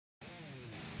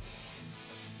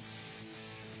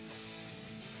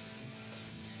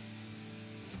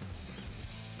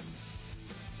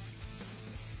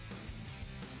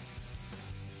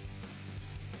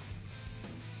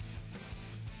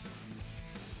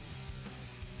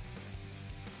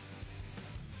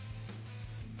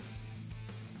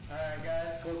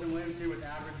Colton Williams here with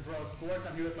Average Bro Sports.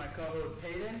 I'm here with my co-host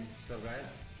Peyton. What's up, guys?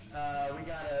 We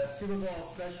got a Super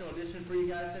Bowl special edition for you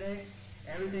guys today.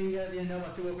 Everything you guys need to know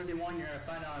about Super Bowl 51, you're going to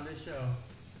find out on this show.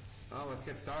 Oh, let's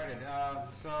get started.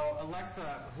 So,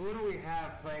 Alexa, who do we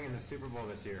have playing in the Super Bowl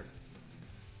this year?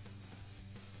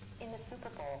 In the Super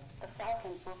Bowl, the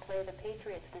Falcons will play the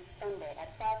Patriots this Sunday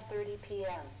at 5:30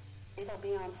 p.m. It'll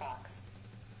be on Fox.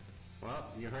 Well,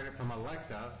 you heard it from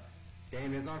Alexa.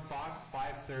 Game is on Fox,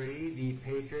 5:30. The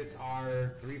Patriots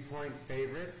are 3-point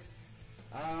favorites.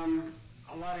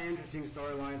 A lot of interesting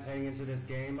storylines heading into this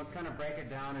game. Let's kind of break it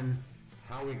down and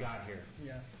how we got here.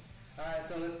 Yeah. All right,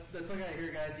 so let's look at it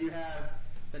here, guys. You have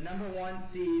the number 1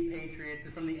 seed Patriots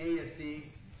from the AFC,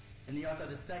 and you also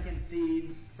have the 2nd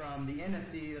seed from the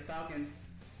NFC, the Falcons.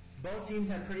 Both teams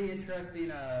had pretty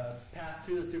interesting paths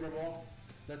to the Super Bowl.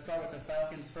 Let's start with the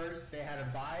Falcons first. They had a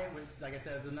bye, which, like I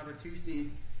said, the number 2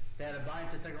 seed. They had a bye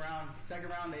into the second round. Second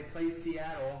round, they played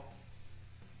Seattle.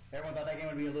 Everyone thought that game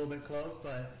would be a little bit close,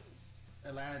 but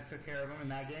Atlanta took care of them in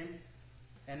that game.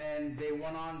 And then they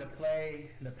went on to play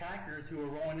the Packers, who were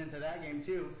rolling into that game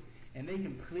too, and they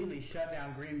completely shut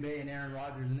down Green Bay and Aaron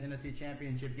Rodgers in the NFC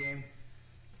Championship game.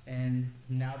 And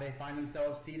now they find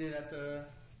themselves seated at the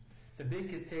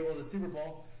big kids table of the Super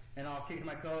Bowl. And I'll kick to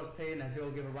my co-host Peyton as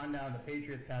he'll give a rundown of the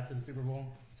Patriots' path to the Super Bowl.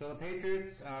 So the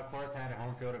Patriots, of course, had a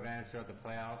home field advantage throughout the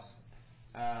playoffs.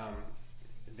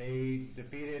 They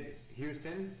defeated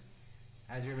Houston.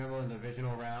 As you remember, in the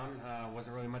divisional round,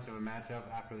 wasn't really much of a matchup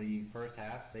after the first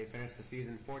half. They finished the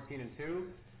season 14-2.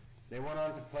 They went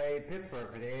on to play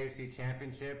Pittsburgh for the AFC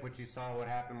Championship, which you saw what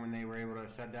happened when they were able to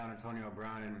shut down Antonio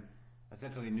Brown and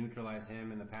essentially neutralize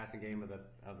him in the passing game of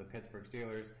the Pittsburgh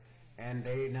Steelers. And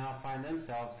they now find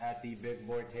themselves at the big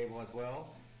boy table as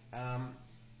well,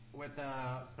 with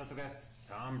special guest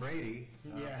Tom Brady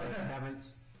for his 7th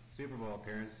Super Bowl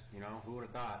appearance. You know, who would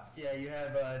have thought? Yeah, you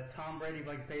have Tom Brady,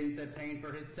 like Peyton said, playing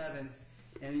for his 7th,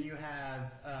 and you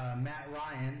have Matt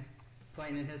Ryan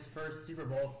playing in his first Super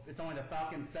Bowl. It's only the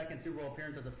Falcons' 2nd Super Bowl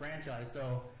appearance as a franchise.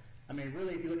 So, I mean,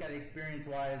 really, if you look at it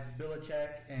experience-wise, Belichick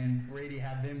and Brady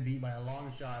have them beat by a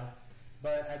long shot.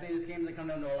 But I think this game's going to come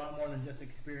down to a lot more than just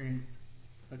experience.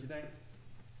 Don't you think?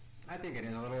 I think it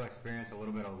is. A little experience, a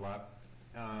little bit of luck.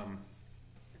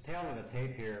 Tail of the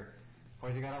tape here. Of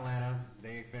course, you got Atlanta.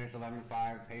 They finished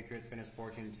 11-5. Patriots finished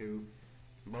 14-2.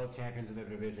 Both champions of their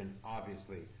division,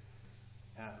 obviously.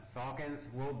 Falcons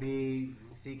will be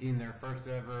seeking their first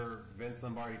ever Vince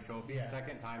Lombardi trophy. Yeah.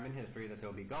 2nd time in history that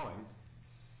they'll be going.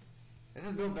 This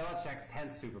is Bill Belichick's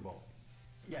 10th Super Bowl.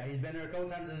 Yeah, he's been there a couple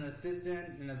times as an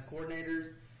assistant and as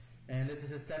coordinators, and this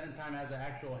is his 7th time as an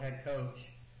actual head coach.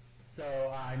 So,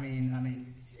 I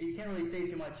mean, you can't really say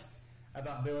too much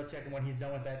about Belichick and what he's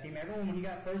done with that team. Everyone, when he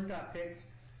first got picked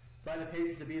by the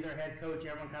Patriots to be their head coach,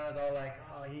 everyone kind of was all like,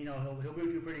 oh, you know, he'll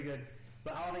do pretty good.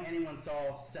 But I don't think anyone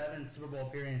saw 7 Super Bowl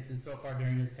appearances so far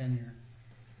during his tenure.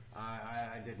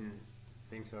 I didn't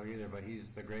think so either, but he's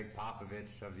the Greg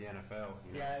Popovich of the NFL.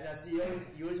 You know? Yeah,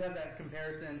 you always have that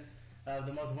comparison of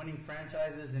the most winning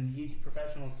franchises in each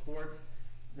professional sports.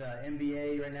 The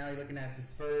NBA right now, you're looking at the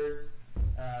Spurs.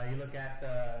 You look at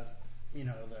the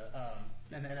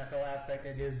NFL aspect,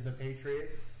 it is the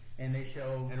Patriots, and they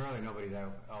show. And really, nobody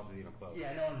else is even close.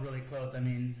 Yeah, no one's really close. I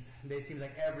mean, they seem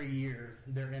like every year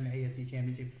they're in the AFC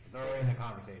Championship. They're in the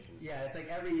conversation. Yeah, it's like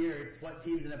every year it's what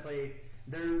team's going to play.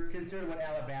 They're considered what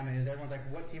Alabama is. Everyone's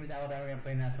like, what team is Alabama going to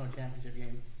play in the national championship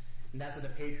game? And that's what the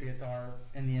Patriots are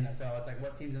in the NFL. It's like,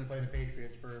 what team's going to play the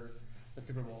Patriots for the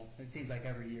Super Bowl? It seems like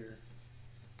every year.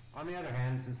 On the other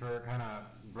hand, since we're kind of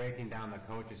breaking down the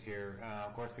coaches here,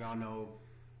 of course we all know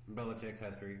Belichick's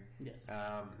history. Yes.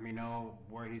 We know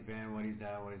where he's been, what he's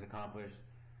done, what he's accomplished.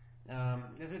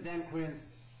 This is Dan Quinn's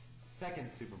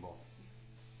 2nd Super Bowl.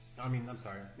 Yeah,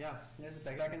 It's the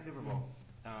 2nd Super Bowl.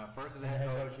 First as a head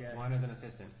coach, yeah. 1 as an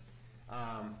assistant.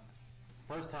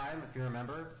 First time, if you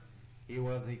remember, he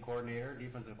was the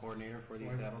defensive coordinator for the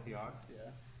Seattle Seahawks.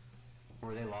 Yeah.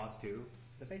 Where they lost to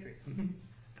The Patriots.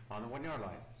 on the 1-yard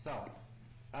line. So,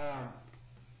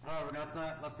 however,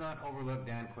 let's not overlook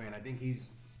Dan Quinn. I think he's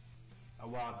a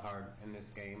wild card in this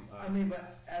game.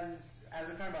 But as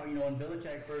we're talking about, when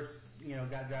Belichick first,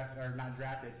 got drafted, or not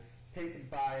drafted,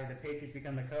 picked by the Patriots to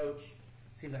become the coach,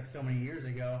 seems like so many years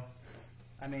ago.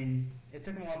 I mean, it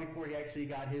took him a while before he actually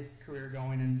got his career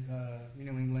going in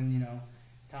New England.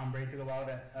 Tom Brady took a while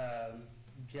to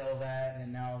gel that,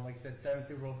 and now, like I said, 7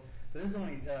 Super Bowls. But this is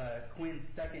only Quinn's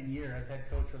 2nd year as head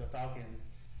coach for the Falcons,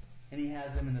 and he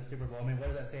has them in the Super Bowl. I mean, what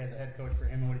does that say as a head coach for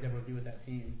him and what he's able to do with that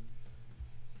team?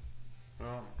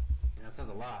 Well, that says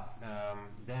a lot.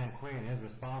 Dan Quinn is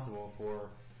responsible for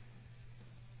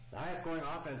the highest scoring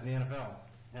offense in the NFL.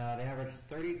 They averaged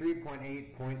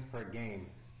 33.8 points per game.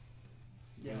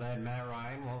 Yeah. He led Matt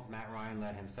Ryan. Well, Matt Ryan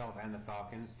led himself and the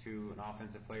Falcons to an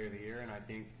Offensive Player of the Year, and I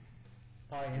think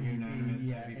probably MVP. unanimous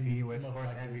Yeah, MVP, which of most course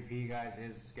likely. MVP, guys,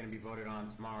 is going to be voted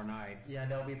on tomorrow night. Yeah,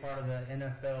 they'll be part of the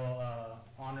NFL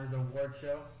Honors Award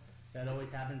show. That always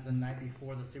happens the night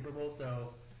before the Super Bowl,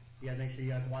 so you got to make sure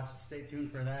you guys watch. Stay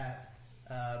tuned for that.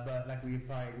 But like we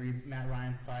probably agree, Matt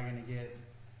Ryan's probably going to get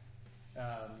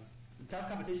tough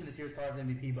competition this year as far as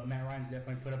MVP, but Matt Ryan's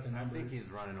definitely put up the I numbers. think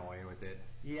he's running away with it.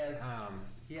 He has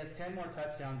 10 more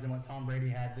touchdowns than what Tom Brady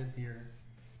had this year.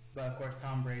 But of course,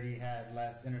 Tom Brady had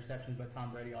less interceptions, but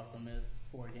Tom Brady also missed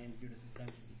 4 games due to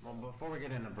suspension. So. Well, before we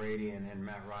get into Brady and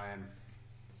Matt Ryan,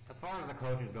 as far as the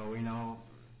coaches go, we know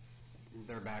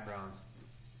their backgrounds.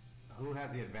 Who has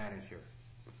the advantage here?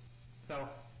 So,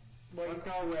 let's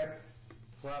go with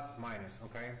plus, minus,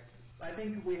 okay? I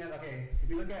think we have, if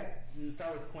you look at,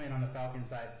 start with Quinn on the Falcons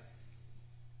side,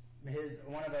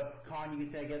 one of the con you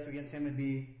could say, I guess, against him would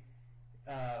be...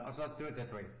 so let's do it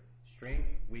this way. Strength,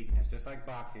 weakness, just like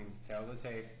boxing, tell the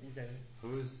tape. Okay.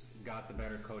 Who's got the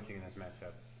better coaching in this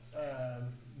matchup?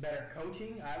 Better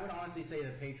coaching? I would honestly say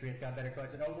the Patriots got better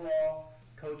coaching. Overall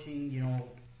coaching,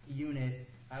 unit,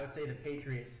 I would say the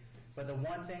Patriots. But the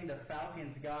one thing the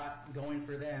Falcons got going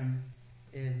for them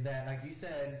is that, like you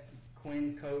said,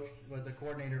 Quinn was a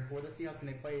coordinator for the Seahawks and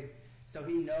they played, so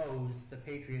he knows the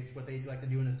Patriots, what they like to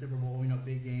do in the Super Bowl,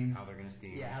 big games. How they're going to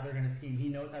scheme. Yeah, how they're going to scheme. He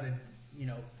knows how to,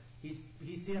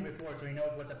 he's seen it before, so he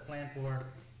knows what to plan for.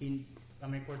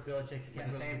 Of course, Belichick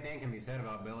can't The same thing can be said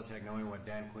about Belichick knowing what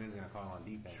Dan Quinn's going to call on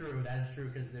defense. True, that is true,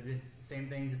 because it's the same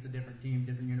thing, just a different team,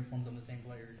 different uniforms on the same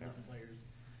players, different players.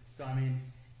 So,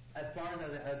 as far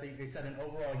as you said, an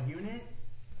overall unit,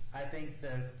 I think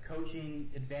the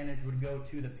coaching advantage would go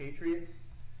to the Patriots,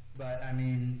 but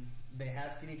they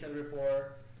have seen each other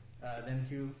before, them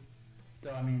two.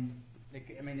 So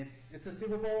it's a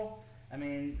Super Bowl.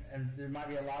 And there might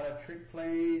be a lot of trick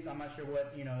plays. I'm not sure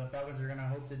what the Falcons are going to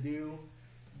hope to do.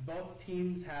 Both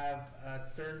teams have a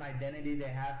certain identity they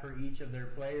have for each of their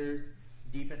players,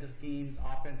 defensive schemes,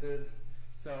 offensive.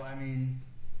 So I don't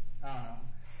know.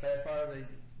 But as far as the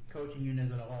coaching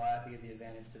unit as a whole, I have to give the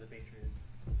advantage to the Patriots.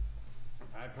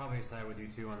 I'd probably side with you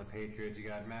too on the Patriots. You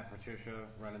got Matt Patricia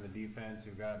running the defense.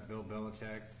 You've got Bill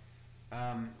Belichick.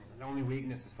 The only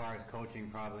weakness as far as coaching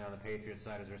probably on the Patriots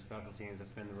side is their special teams.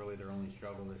 That's been really their only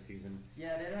struggle this season.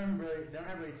 Yeah, they don't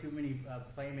have really too many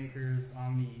playmakers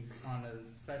on the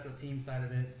special team side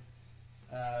of it.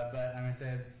 But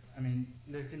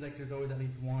there seems like there's always at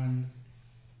least one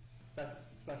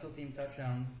special team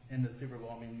touchdown in the Super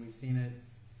Bowl. We've seen it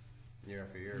year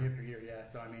after year. Year after year, yeah.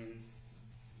 So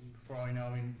for all we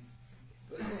know,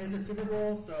 it's a Super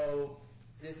Bowl, so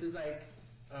this is like,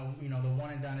 the one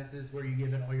and done. This is where you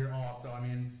give it all your all. So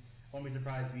won't be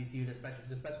surprised if you see the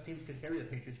special teams could carry the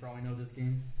Patriots for all we know this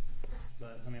game.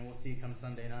 But we'll see come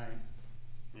Sunday night.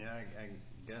 Yeah, I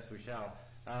guess we shall.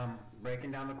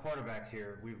 Breaking down the quarterbacks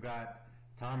here, we've got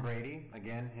Tom Brady,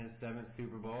 again, his 7th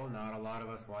Super Bowl. Not a lot of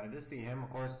us wanted to see him. Of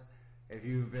course, if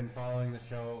you've been following the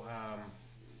show,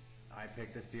 I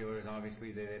picked the Steelers.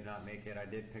 Obviously, they did not make it. I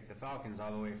did pick the Falcons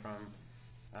all the way from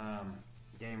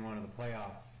Game 1 of the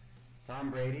playoffs. Tom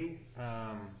Brady,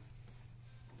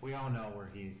 we all know where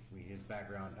his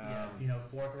background.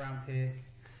 4th round pick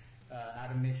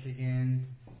out of Michigan.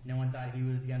 No one thought he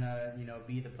was gonna,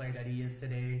 be the player that he is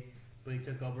today. But he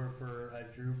took over for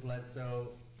Drew Bledsoe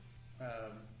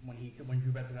when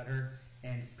Drew Bledsoe got hurt,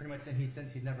 and pretty much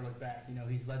since he's never looked back.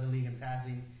 He's led the league in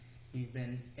passing. He's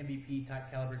been MVP type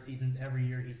caliber seasons every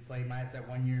year he's played. Minus that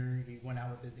 1 year he went out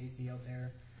with his ACL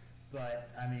tear. But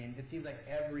it seems like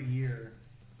every year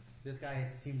this guy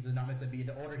seems to not miss a beat.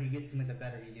 The older he gets, the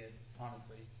better he gets.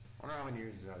 Honestly. I wonder how many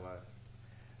years is that left.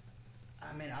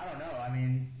 I don't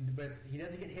know. But he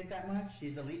doesn't get hit that much.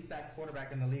 He's the least sacked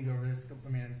quarterback in the league over this.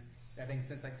 I think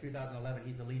since 2011,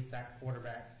 he's the least sacked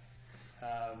quarterback.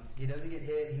 He doesn't get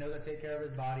hit. He knows how to take care of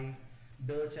his body.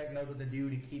 Belichick knows what to do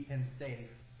to keep him safe.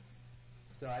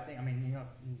 So I think,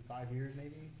 5 years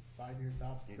maybe? 5 years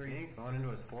tops. You think? Going into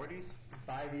his 40s?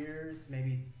 5 years,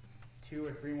 maybe 2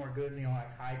 or 3 more good,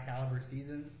 high caliber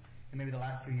seasons. And maybe the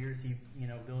last 2 years he,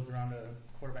 builds around a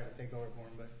quarterback to take over for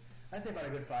him. But I'd say about a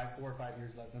good 4 or 5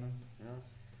 years left in him. Yeah.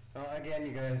 Well, again,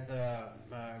 you guys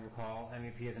recall,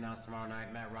 MVP is announced tomorrow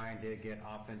night. Matt Ryan did get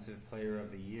Offensive Player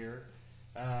of the Year.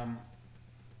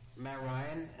 Matt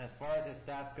Ryan, as far as his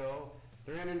stats go,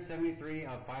 373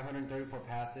 of 534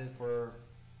 passes for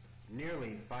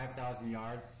nearly 5,000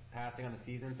 yards passing on the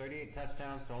season, 38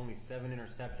 touchdowns to only 7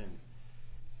 interceptions.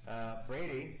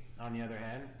 Brady, on the other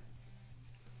hand,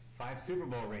 5 Super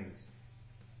Bowl rings.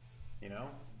 You know?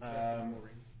 Super Bowl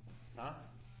rings. Huh?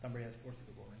 Tom Brady has 4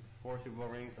 Super Bowl rings. 4 Super Bowl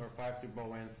rings, or 5 Super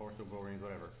Bowl wins, 4 Super Bowl rings,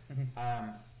 whatever. Mm-hmm.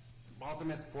 Also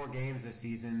missed 4 games this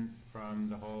season from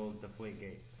the whole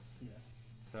Deflategate. Yeah.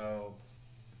 So,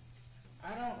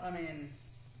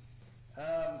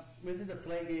 with the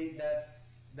Deflategate,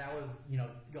 that was,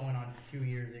 going on 2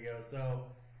 years ago. So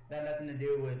that had nothing to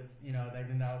do with, I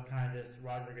think that was kind of just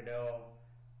Roger Goodell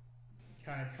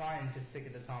kind of trying to stick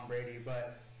it to Tom Brady.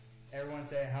 But everyone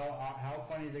said, how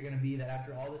funny is it going to be that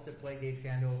after all this Deflategate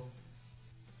scandal,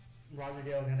 Roger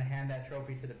Goodell is going to hand that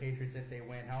trophy to the Patriots if they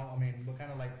win? What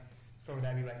kind of story would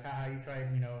that be? Like, how you tried,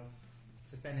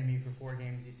 suspending me for 4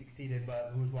 games, you succeeded,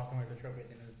 but who's walking away with the trophy at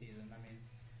the end of the season?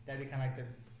 That'd be kind of like the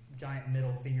giant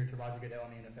middle finger to Roger Goodell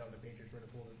in the NFL if the Patriots were to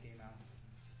pull this game out.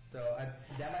 So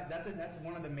that's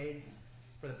one of the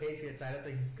for the Patriots side, that's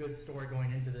a good story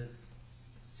going into this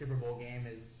Super Bowl game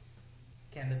is,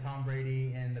 can the Tom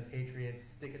Brady and the Patriots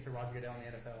stick it to Roger Goodell in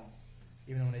the NFL?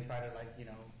 Even when they try to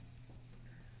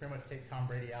pretty much take Tom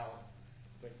Brady out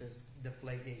with this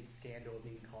Deflategate scandal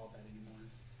being called that anymore.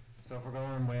 So if we're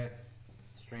going with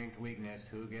strength, weakness,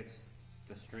 who gets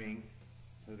the strength,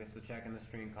 who gets the check in the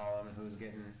strength column, and who's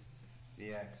getting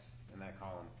the X in that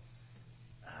column?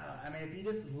 If you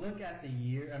just look at the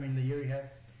year you have,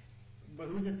 but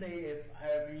who's to say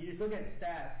if you just look at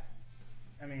stats,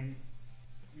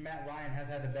 Matt Ryan has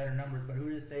had the better numbers, but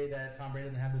who's to say that Tom Brady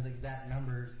doesn't have those exact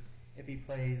numbers if he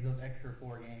plays those extra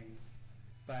 4 games?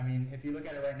 But if you look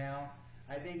at it right now,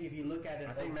 I think if you look at it,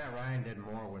 I think Matt Ryan did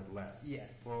more with less.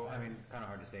 Yes. Well, kind of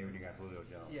hard to say when you got Julio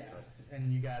Jones. Yeah, but.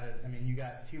 and you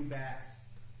got 2 backs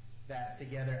that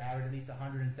together average at least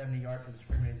 170 yards from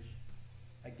scrimmage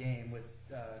a game with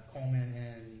Coleman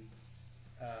and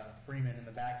Freeman in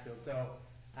the backfield. So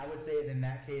I would say that in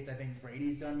that case, I think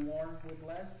Brady's done more with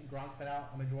less. Gronk's been out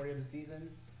a majority of the season.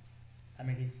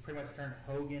 He's pretty much turned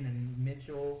Hogan and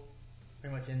Mitchell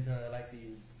pretty much into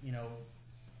these,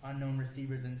 unknown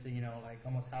receivers into,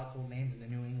 almost household names in the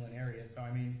New England area. So,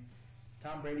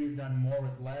 Tom Brady's done more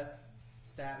with less.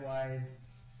 Stat-wise,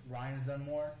 Ryan's done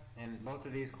more. And both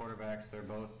of these quarterbacks, they're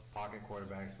both pocket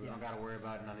quarterbacks. We don't got to worry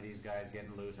about none of these guys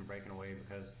getting loose and breaking away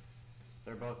because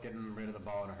they're both getting rid of the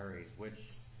ball in a hurry, which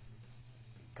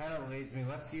kind of leads me,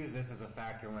 let's use this as a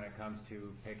factor when it comes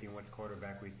to picking which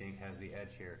quarterback we think has the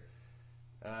edge here.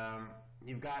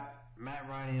 You've got Matt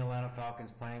Ryan and the Atlanta Falcons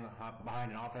playing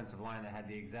behind an offensive line that had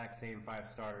the exact same 5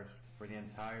 starters for the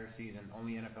entire season.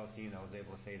 Only NFL team that was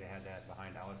able to say they had that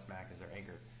behind Alex Mack as their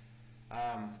anchor.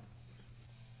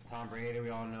 Tom Brady, we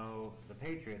all know the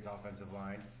Patriots offensive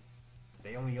line.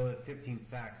 They only yielded 15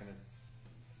 sacks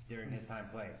during his time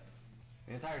playing.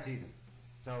 The entire season.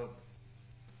 So,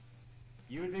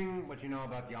 using what you know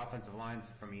about the offensive lines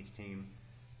from each team,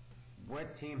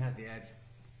 what team has the edge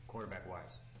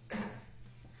quarterback-wise?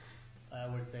 I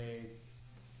would say,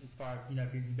 as far as,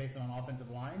 if you're based on offensive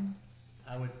line,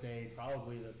 I would say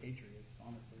probably the Patriots,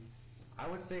 honestly. I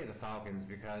would say the Falcons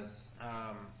because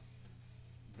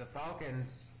the Falcons,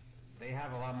 they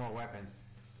have a lot more weapons.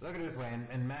 Look at it this way,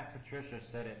 and Matt Patricia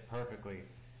said it perfectly.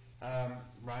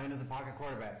 Ryan is a pocket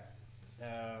quarterback.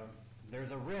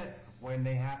 There's a risk when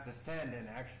they have to send an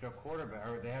extra quarterback,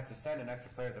 or they have to send an extra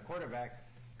player to the quarterback,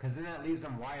 because then that leaves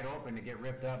them wide open to get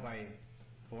ripped up by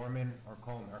Freeman or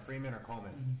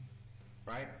Coleman,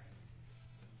 right?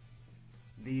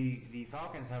 The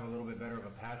Falcons have a little bit better of a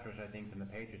pass rush, I think, than the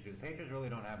Patriots do. The Patriots really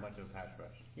don't have much of a pass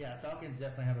rush. Yeah, Falcons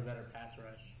definitely have a better pass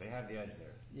rush. They have the edge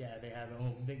there. Yeah, they have.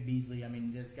 Vic Beasley,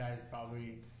 this guy's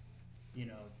probably,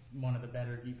 one of the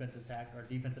better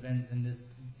defensive ends in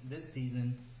this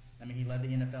season. He led the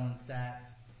NFL in sacks.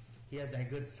 He has that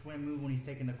good swim move when he's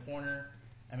taking the corner.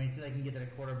 I feel like he can get to the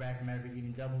quarterback no matter if he's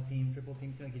getting double team, triple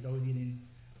team. I feel like he's always getting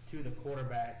to the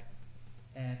quarterback.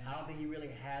 And I don't think he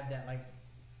really had that,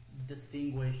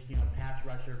 distinguished, pass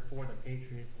rusher for the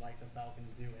Patriots like the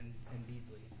Falcons do in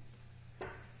Beasley.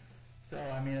 So,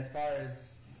 as far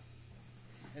as,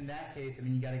 in that case,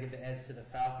 you got to get the edge to the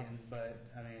Falcons, but,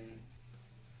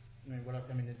 what else?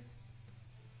 It's...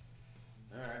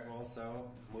 All right, well, so,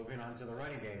 moving on to the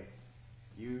running game.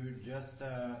 You just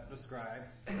described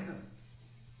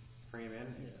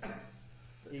Freeman. Yeah.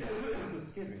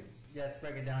 Excuse me. Yeah, let's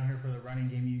break it down here for the running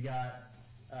game. You got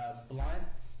Blunt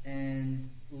and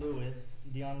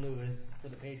Dion Lewis for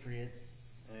the Patriots.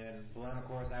 And Blunt, of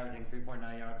course, averaging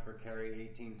 3.9 yards per carry,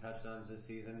 18 touchdowns this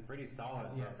season. Pretty solid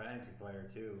for a fantasy player,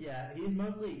 too. Yeah,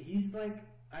 he's like,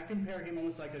 I compare him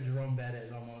almost like a Jerome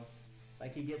Bettis, almost.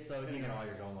 Like, he gets those, He's going to get all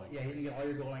your goal line. Yeah, he's going to get all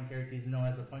your goal line carries. He knows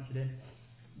how to punch it in.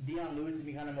 Dion Lewis is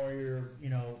kind of more your,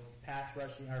 pass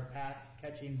rushing or pass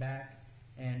catching back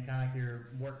and kind of like your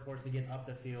workhorse to get up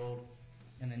the field,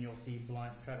 and then you'll see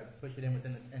Blunt try to push it in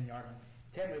within the 10-yard line.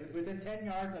 Within 10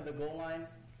 yards of the goal line,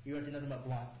 you won't see nothing but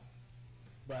Blunt.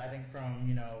 But I think from,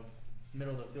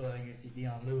 middle of the field, I think you see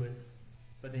Dion Lewis.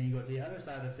 But then you go to the other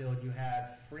side of the field, you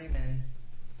have Freeman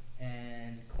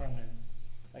and Coleman.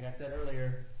 Like I said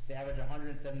earlier, they average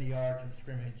 170 yards from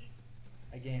scrimmage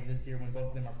a game this year when both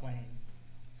of them are playing.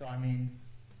 So, I mean,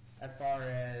 as far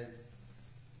as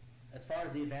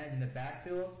the advantage in the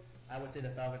backfield, I would say the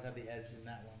Falcons have the edge in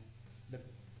that one.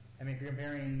 If you're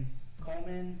comparing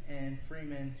Coleman and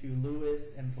Freeman to Lewis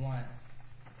and Blunt,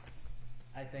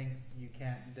 I think you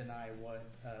can't deny what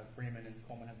Freeman and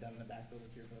Coleman have done in the backfield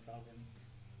this year for the Falcons.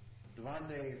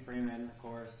 Devontae Freeman, of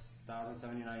course,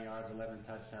 1,079 yards, 11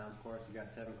 touchdowns. Of course, you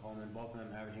got Tevin Coleman, both of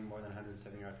them averaging more than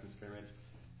 170 yards from scrimmage.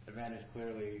 Advantage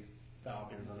clearly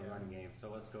Falcons on the running game.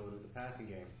 So let's go to the passing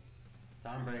game.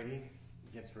 Tom Brady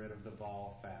gets rid of the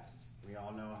ball fast. We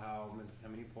all know how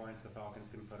many points the Falcons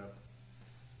can put up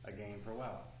a game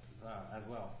as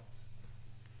well.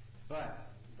 But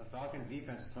the Falcons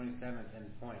defense is 27th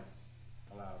in points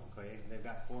allowed. Okay, they've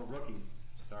got 4 rookies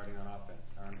starting on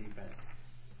defense.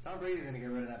 Tom Brady's going to get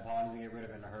rid of that ball and he's going to get rid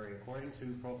of it in a hurry. According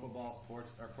to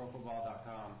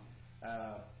ProFootball.com,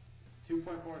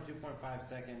 2.4 to 2.5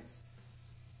 seconds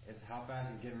is how fast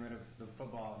he's getting rid of the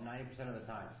football 90% of the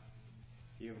time.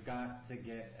 You've got to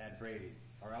get at Brady,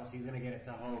 or else he's going to get it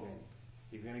to Hogan.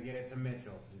 He's going to get it to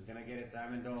Mitchell. He's going to get it to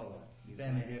Amendola. He's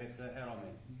going to get it to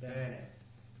Edelman. Bennett.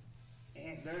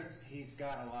 And he's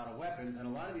got a lot of weapons, and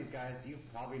a lot of these guys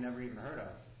you've probably never even heard of.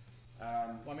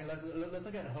 Let's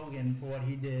look at Hogan for what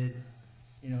he did,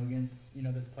 against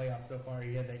this playoff so far.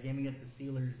 He had that game against the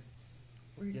Steelers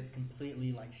where he just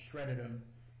completely shredded him.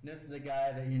 And this is a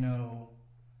guy that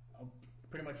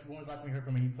pretty much when was the last time we heard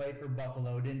from him? He played for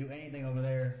Buffalo, didn't do anything over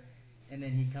there, and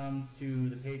then he comes to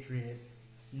the Patriots.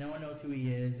 No one knows who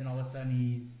he is, and all of a sudden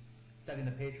he's setting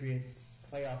the Patriots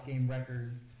playoff game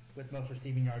record with most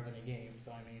receiving yards in a game.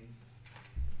 So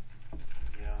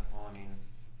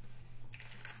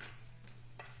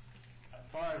as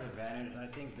far as advantage, I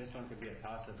think this one could be a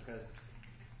toss-up because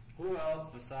who else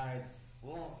besides,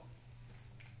 who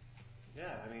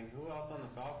else on the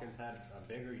Falcons had a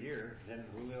bigger year than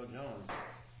Julio Jones?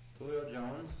 Julio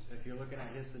Jones, if you're looking at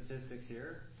his statistics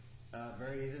here,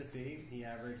 very easy to see. He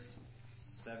averaged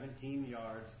 17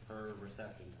 yards per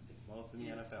reception, I think, most in the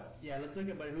NFL. Yeah, let's look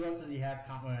at, but who else does he have,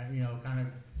 kind of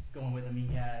going with him? He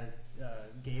has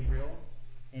Gabriel,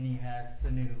 and he has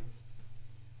Sanu.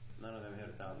 None of them hit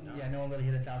 1,000 yards. Yeah, no one really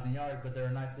hit 1,000 yards, but they're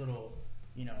a nice little,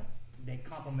 they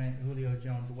complement Julio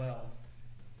Jones well.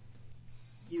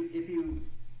 If you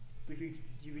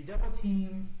double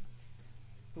team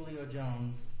Julio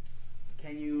Jones,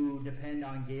 can you depend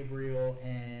on Gabriel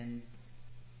and?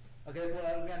 Okay, well,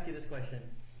 let me ask you this question.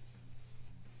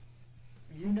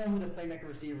 You know who the playmaker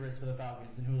receiver is for the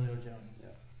Falcons and Julio Jones.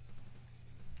 Yeah.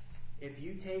 If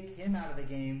you take him out of the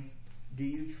game, do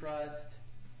you trust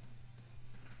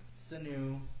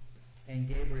Sanu and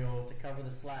Gabriel to cover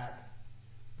the slack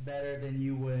better than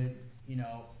you would,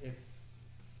 if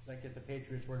the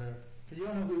Patriots were to, because you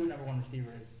don't know who the number 1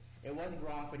 receiver is. It wasn't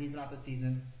Gronk, but he's been out the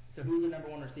season. So who's the number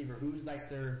 1 receiver? Who's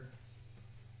their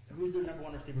number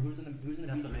 1 receiver? Who's in the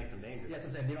That's what makes them dangerous. Yeah, that's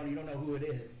what I'm saying. You don't know who it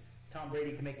is. Tom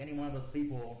Brady can make any one of those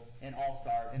people an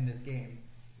all-star in this game.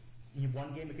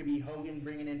 One game it could be Hogan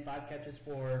bringing in 5 catches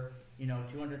for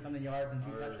 200-something yards and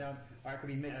 2 touchdowns, or it could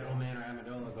be Mitchell. Edelman or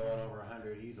Amendola going over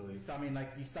 100 easily. So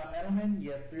you stop Edelman,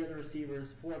 you have 4 other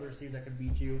receivers that could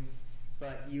beat you,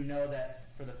 but you know that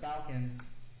for the Falcons,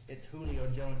 it's Julio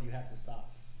Jones you have to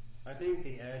stop. I think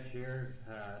the edge here,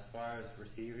 as far as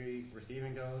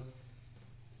receiving goes,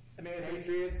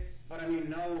 Patriots, but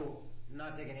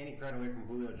not taking any credit away from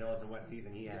Julio Jones and what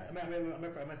season he had. I'm going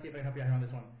to see if I can help you out here on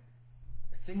this one.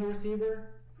 Single receiver,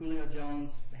 Julio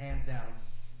Jones, hands down.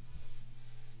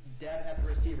 Depth at the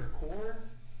receiver core,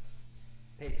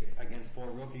 Patriots. Against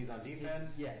 4 rookies on defense?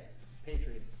 Yes,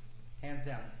 Patriots, hands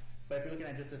down. But if you're looking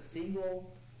at just a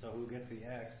single... So who gets the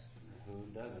X and who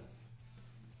doesn't?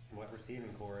 What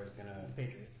receiving core is going to...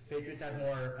 Patriots. Patriots have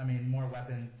more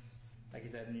weapons. Like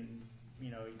you said,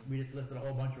 we just listed a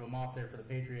whole bunch of them off there for the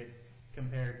Patriots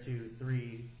compared to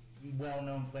 3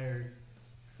 well-known players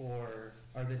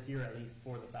this year at least,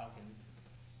 for the Falcons.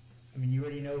 You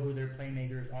already know who their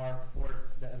playmakers are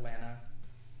for the Atlanta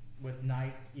with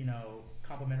nice,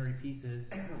 complementary pieces.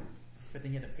 But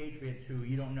then you have the Patriots who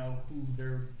you don't know who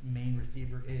their main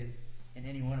receiver is, and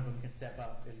any one of them can step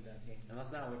up in that game. And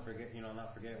let's not forget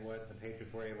what the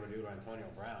Patriots were able to do to Antonio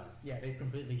Brown. Yeah, they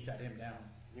completely shut him down.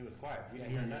 He was quiet. He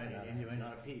didn't hear nothing.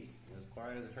 Not a peep. He was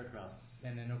quiet as a church mouse.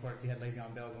 And then, of course, he had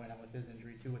Le'Veon Bell going out with his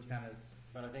injury, too, which kind of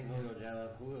But I think Julio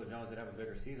Jones did have a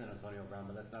bigger season than Antonio Brown,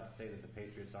 but that's not to say that the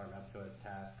Patriots aren't up to a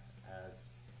task as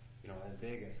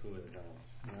big as Julio Jones.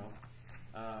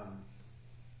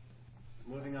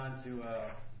 Moving on to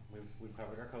we've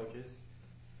covered our coaches,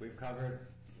 we've covered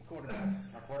our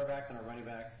quarterbacks and our running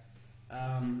backs,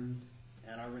 and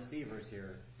our receivers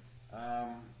here.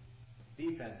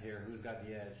 Defense here, who's got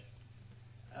the edge?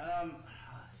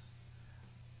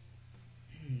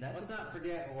 Let's not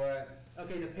forget what.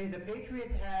 Okay, the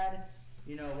Patriots had,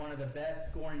 one of the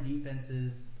best scoring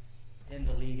defenses in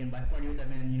the league, and by scoring defense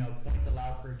I mean, points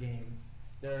allowed per game.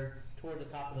 They're towards the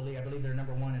top of the league. I believe they're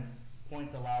number one in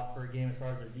points allowed per game as far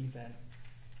as their defense.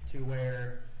 To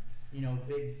where,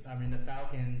 the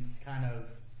Falcons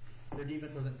their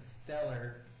defense wasn't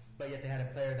stellar, but yet they had a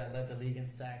player that led the league in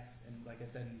sacks, and like I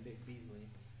said, in Vic Beasley.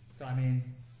 So I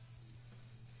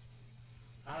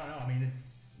don't know.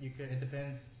 It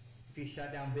depends. If you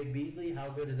shut down Big Beasley,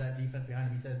 how good is that defense behind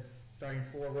him? He said starting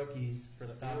 4 rookies for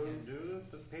the Falcons. Do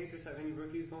the Patriots have any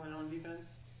rookies going on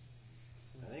defense?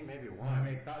 I think maybe one.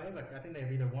 I think they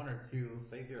have either 1 or 2.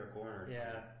 Safety or corner.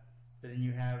 Yeah. But then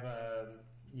you have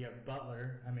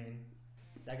Butler.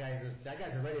 That guy's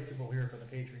already a Super Bowl hero for the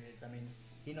Patriots.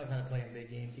 He knows how to play in big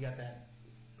games. He got that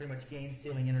pretty much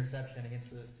game-stealing interception against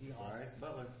the Seahawks. All right,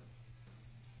 Butler.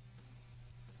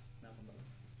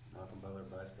 Malcolm Butler,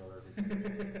 Bryce Butler.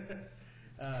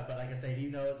 But like I say, he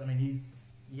knows.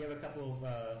 You have a couple of.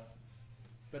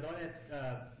 But the one that's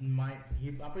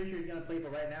I'm pretty sure he's going to play.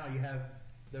 But right now, you have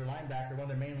their linebacker, one of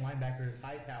their main linebackers,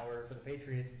 Hightower for the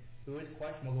Patriots, who is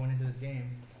questionable going into this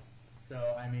game.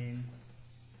 So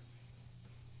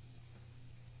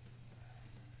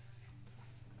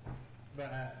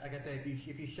But like I said,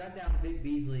 if you shut down Vic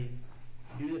Beasley,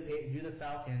 do the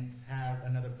Falcons have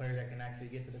another player that can actually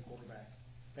get to the quarterback?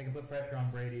 They can put pressure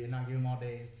on Brady and not give him all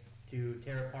day to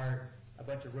tear apart a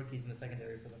bunch of rookies in the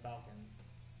secondary for the Falcons.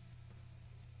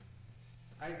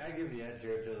 I give the edge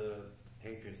here to the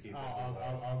Patriots defense.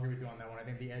 I'll agree with you on that one. I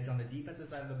think the edge on the defensive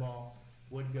side of the ball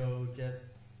would go just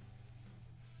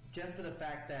for the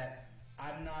fact that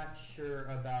I'm not sure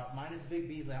about, minus Vic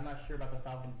Beasley, I'm not sure about the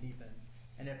Falcons defense.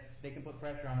 And if they can put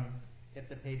pressure on him, if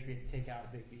the Patriots take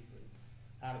out Vic Beasley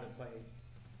out of the play.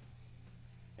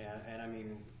 Yeah, and I'm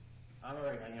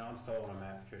sold on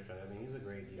Matt Patricia. He's a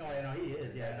great defense. Oh, yeah, no, he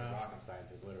is. Yeah, He's a rocket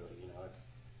scientist, literally.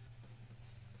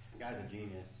 The guy's a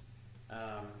genius.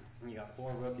 You got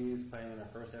 4 rookies playing in their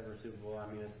first ever Super Bowl.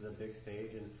 This is a big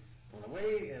stage, and the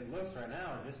way it looks right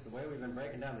now, just the way we've been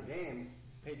breaking down the game,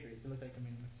 Patriots. It looks like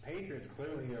Patriots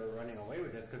clearly are running away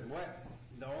with this because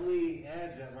the only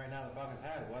edge that right now the Falcons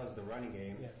had was the running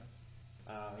game. Yeah.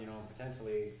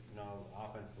 Potentially,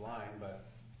 offensive line, but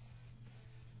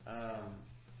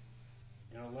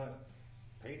look,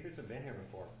 Patriots have been here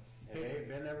before. They've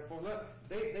been there before. Look,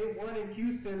 they won in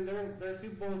Houston. Their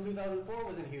Super Bowl in 2004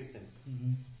 was in Houston.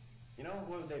 Mm-hmm.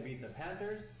 What did they beat? The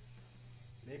Panthers?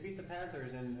 They beat the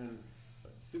Panthers in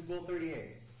Super Bowl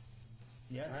 38.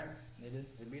 Yeah, right? They did.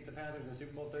 They beat the Panthers in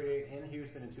Super Bowl 38 in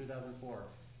Houston in 2004.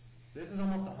 This is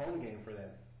almost a home game for them.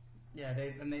 Yeah,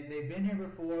 they've been here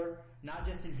before, not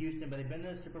just in Houston, but they've been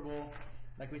to the Super Bowl.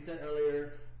 Like we said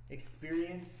earlier,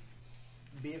 experience,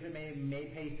 be if it may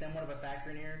play somewhat of a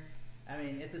factor in here.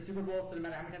 It's a Super Bowl, so no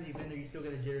matter how many times you've been there, you still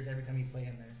get the jitters every time you play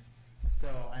in there.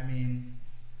 So,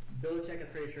 Belichick is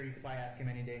pretty sure you could probably ask him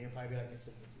any day, and he'll probably be like, it's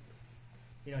just a Super Bowl.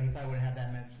 He probably wouldn't have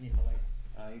that much, you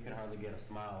can hardly get a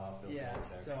smile off Bill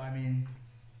Belichick. So,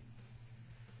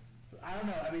 I don't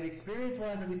know.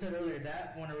 Experience-wise, like we said earlier,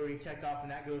 that one already checked off,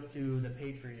 and that goes to the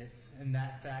Patriots in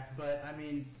that fact. But, how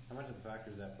much of a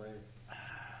factor does that play?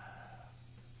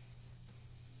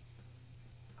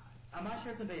 I'm not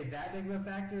sure it's that big of a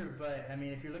factor, but,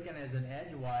 if you're looking at it as an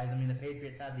edge-wise, the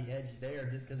Patriots have the edge there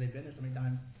just because they've been there so many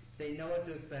times. They know what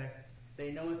to expect.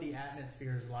 They know what the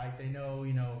atmosphere is like. They know,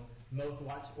 most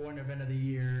watched sporting event of the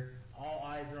year. All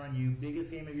eyes are on you.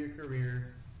 Biggest game of your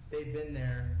career. They've been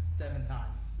there 7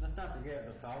 times. Let's not forget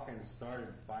the Falcons started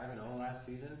 5-0 last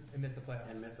season. And missed the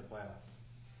playoffs.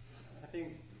 I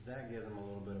think that gives them a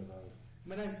little bit of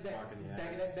a spark in the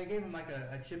eye. That gave them like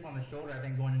a chip on the shoulder, I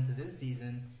think, going into this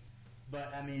season.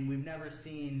 But, we've never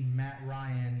seen Matt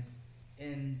Ryan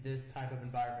in this type of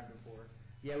environment before.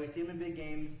 Yeah, we see him in big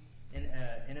games, in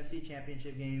NFC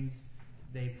Championship games.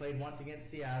 They played once against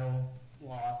Seattle,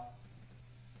 lost.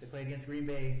 They played against Green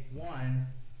Bay, won.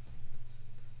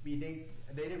 You think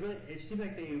they didn't really? It seemed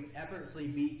like they effortlessly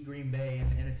beat Green Bay in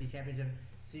the NFC Championship.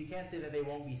 So you can't say that they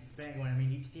won't be spent going.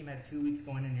 Each team had 2 weeks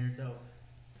going in here, so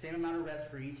same amount of rest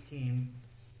for each team.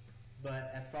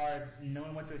 But as far as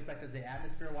knowing what to expect as the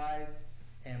atmosphere-wise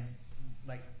and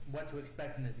like what to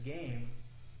expect in this game,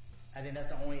 I think that's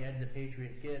the only edge the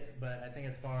Patriots get. But I think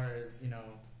as far as, you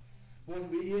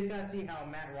just got to see how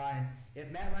Matt Ryan,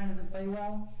 if Matt Ryan doesn't play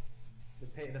well,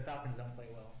 the Falcons don't play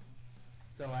well.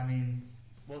 So, I mean,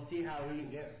 we'll see how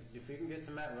if we can get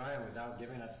to Matt Ryan without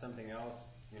giving up something else,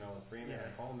 Freeman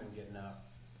or Coleman getting out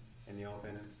in the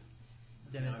open,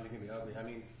 then it's going to be ugly. I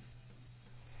mean,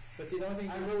 but see, the only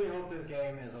thing I really hope this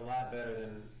game is a lot better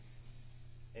than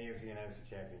AFC and NFC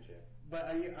Championship. But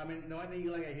the only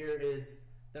thing I hear is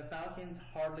the Falcons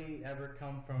hardly ever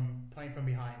come from playing from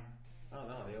behind. Oh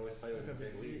no, they always play with a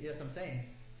big lead. That's what I'm saying.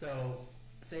 So,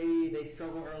 say they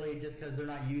struggle early just because they're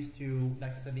not used to,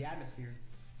 like I said, the atmosphere.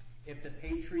 If the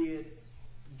Patriots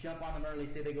jump on them early,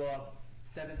 say they go up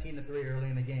 17-3 early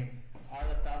in the game, are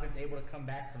the Falcons able to come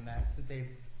back from that? Since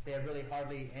they have really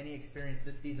hardly any experience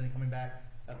this season coming back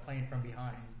of playing from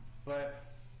behind. But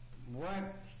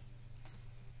what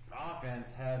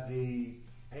offense has the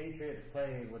Patriots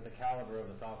played with the caliber of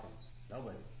the Falcons?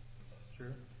 Nobody.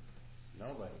 True.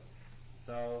 Nobody.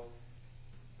 So,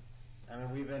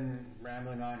 we've been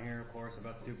rambling on here, of course,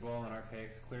 about the Super Bowl and our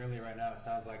picks. Clearly, right now, it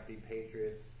sounds like the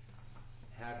Patriots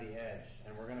have the edge.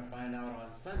 And we're going to find out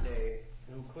on Sunday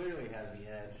who clearly has the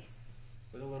edge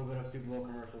with a little bit of Super Bowl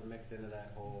commercials mixed into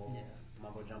that whole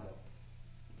mumbo-jumbo.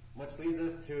 Which leads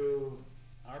us to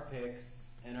our picks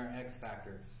and our X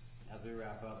Factor as we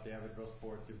wrap up the Average Bro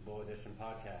Sports Super Bowl Edition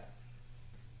podcast.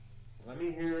 Let's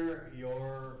hear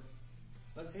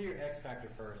your X Factor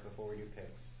first before we do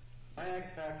picks. My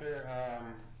X Factor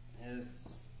is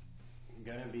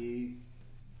going to be,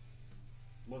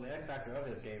 the X Factor of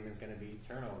this game is going to be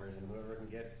turnovers and whoever can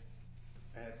get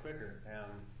ahead quicker.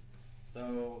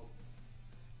 So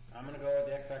I'm going to go with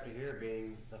the X Factor here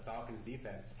being the Falcons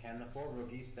defense. Can the 4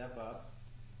 rookies step up?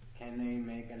 Can they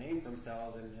make a name for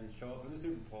themselves and show up in the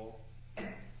Super Bowl?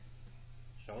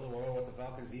 Show the world what the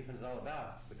Falcons defense is all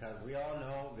about, because we all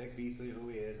know Vic Beasley, who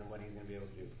he is and what he's going to be able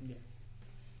to do.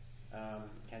 Yeah.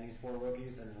 Can these 4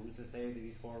 rookies, and who's to say that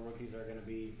these 4 rookies are going to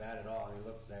be bad at all?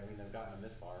 They've gotten them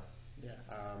this far. Yeah.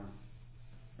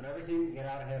 Whenever a team can get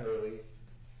out ahead early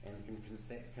and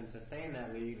can sustain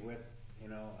that lead with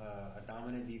a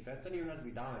dominant defense, doesn't even have to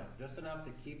be dominant, just enough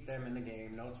to keep them in the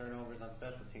game, no turnovers on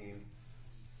special teams,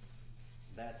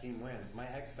 that team wins. My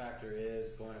X Factor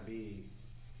is going to be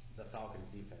the Falcons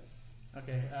defense.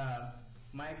 Okay,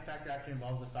 my X Factor actually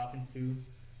involves the Falcons too.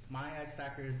 My X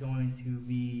Factor is going to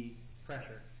be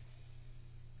pressure.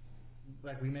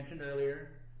 Like we mentioned earlier,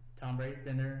 Tom Brady's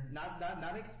been there. Not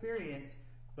experience,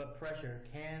 but pressure.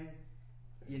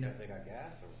 They got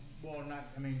gas?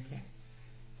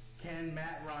 Can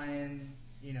Matt Ryan,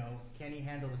 can he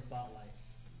handle the spotlight?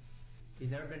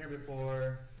 He's never been here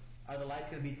before. Are the lights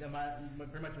going to be, pretty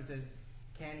much what it says,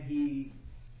 can he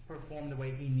perform the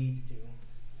way he needs to?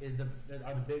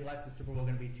 Are the big lights of the Super Bowl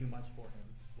going to be too much for him?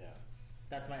 Yeah.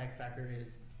 That's my X Factor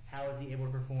is, how is he able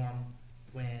to perform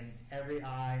when every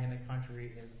eye in the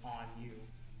country is on you?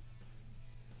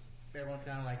 Everyone's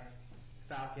kind of like,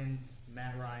 Falcons,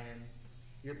 Matt Ryan,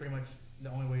 you're pretty much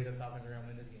the only way the Falcons are going to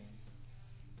win this game.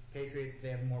 Patriots, they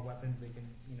have more weapons. They can,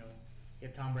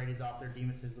 if Tom Brady's off, their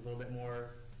defense is a little bit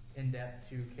more in depth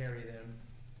to carry them.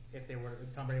 If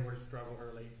Tom Brady were to struggle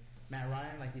early, Matt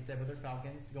Ryan, like you said, with their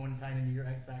Falcons, going tight into your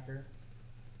X Factor.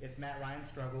 If Matt Ryan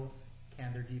struggles,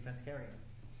 can their defense carry him?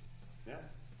 Yeah.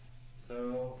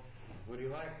 So, what do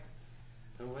you like?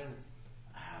 Who wins?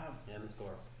 And the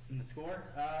score. In the score,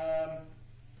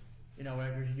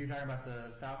 you're talking about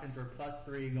the Falcons were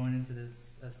 +3 going into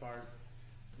this, as far as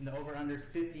in the over/unders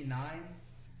 59.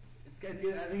 I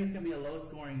think it's going to be a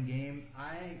low-scoring game.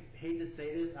 I hate to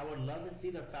say this. I would love to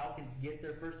see the Falcons get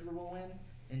their first Super Bowl win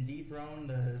and dethrone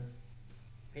the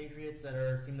Patriots that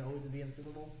seem to always be in the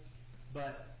Super Bowl.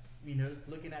 But, just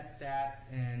looking at stats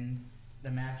and the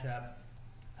matchups,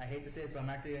 I hate to say this, but I'm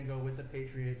actually going to go with the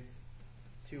Patriots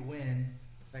to win.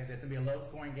 Like I said, it's going to be a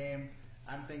low-scoring game.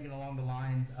 I'm thinking along the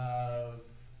lines of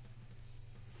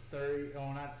 30,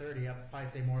 not 30, I'd probably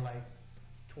say more like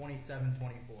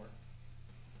 27-24.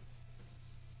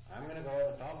 I'm going to go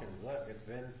with the Falcons. Look, it's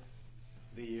been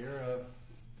the year of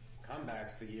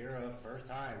comebacks, the year of first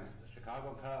times. The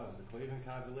Chicago Cubs, the Cleveland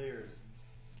Cavaliers.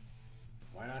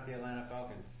 Why not the Atlanta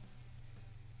Falcons?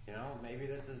 Maybe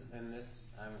this is,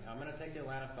 I'm going to take the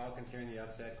Atlanta Falcons here in the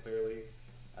upset, clearly.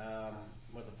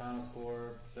 With the final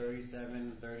score,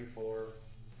 37-34.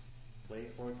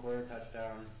 Late fourth quarter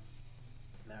touchdown.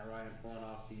 Matt Ryan pulling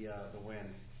off the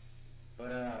win.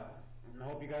 But I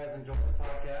hope you guys enjoyed the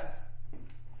podcast.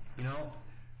 Of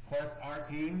course, our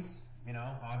teams,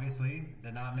 obviously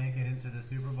did not make it into the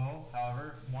Super Bowl.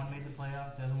 However, one made the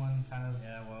playoffs, the other one kind of...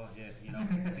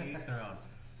 to each their own.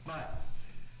 But,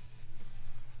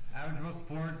 Average Bro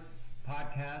Sports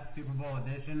Podcast, Super Bowl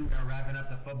edition. We're wrapping up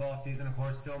the football season. Of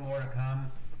course, still more to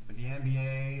come with the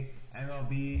NBA,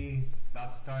 MLB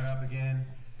about to start up again.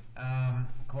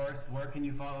 Of course, where can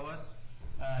you follow us?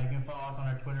 You can follow us on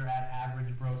our Twitter at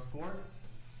Average Bro Sports.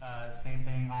 Same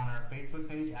thing on our Facebook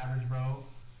page, Average Bro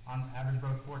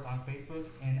Sports on Facebook,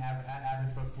 and at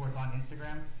Average Bro Sports on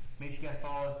Instagram. Make sure you guys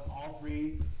follow us all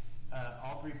three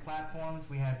platforms.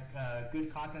 We have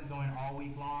good content going all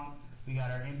week long. We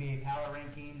got our NBA power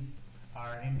rankings,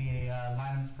 our NBA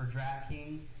lineups for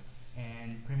DraftKings,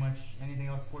 and pretty much anything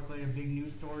else sports related, big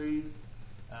news stories.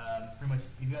 Pretty much,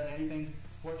 if you got anything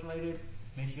sports related,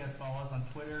 make sure you guys follow us on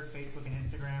Twitter, Facebook, and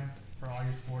Instagram for all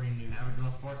your sporting news.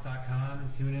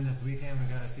 AverageBrosSports.com. Tune in this weekend.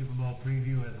 We got a Super Bowl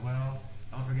preview as well.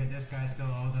 Don't forget, this guy still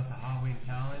owes us a Hot Wing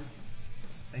challenge.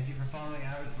 Thank you for following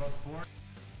Average Bro Sports.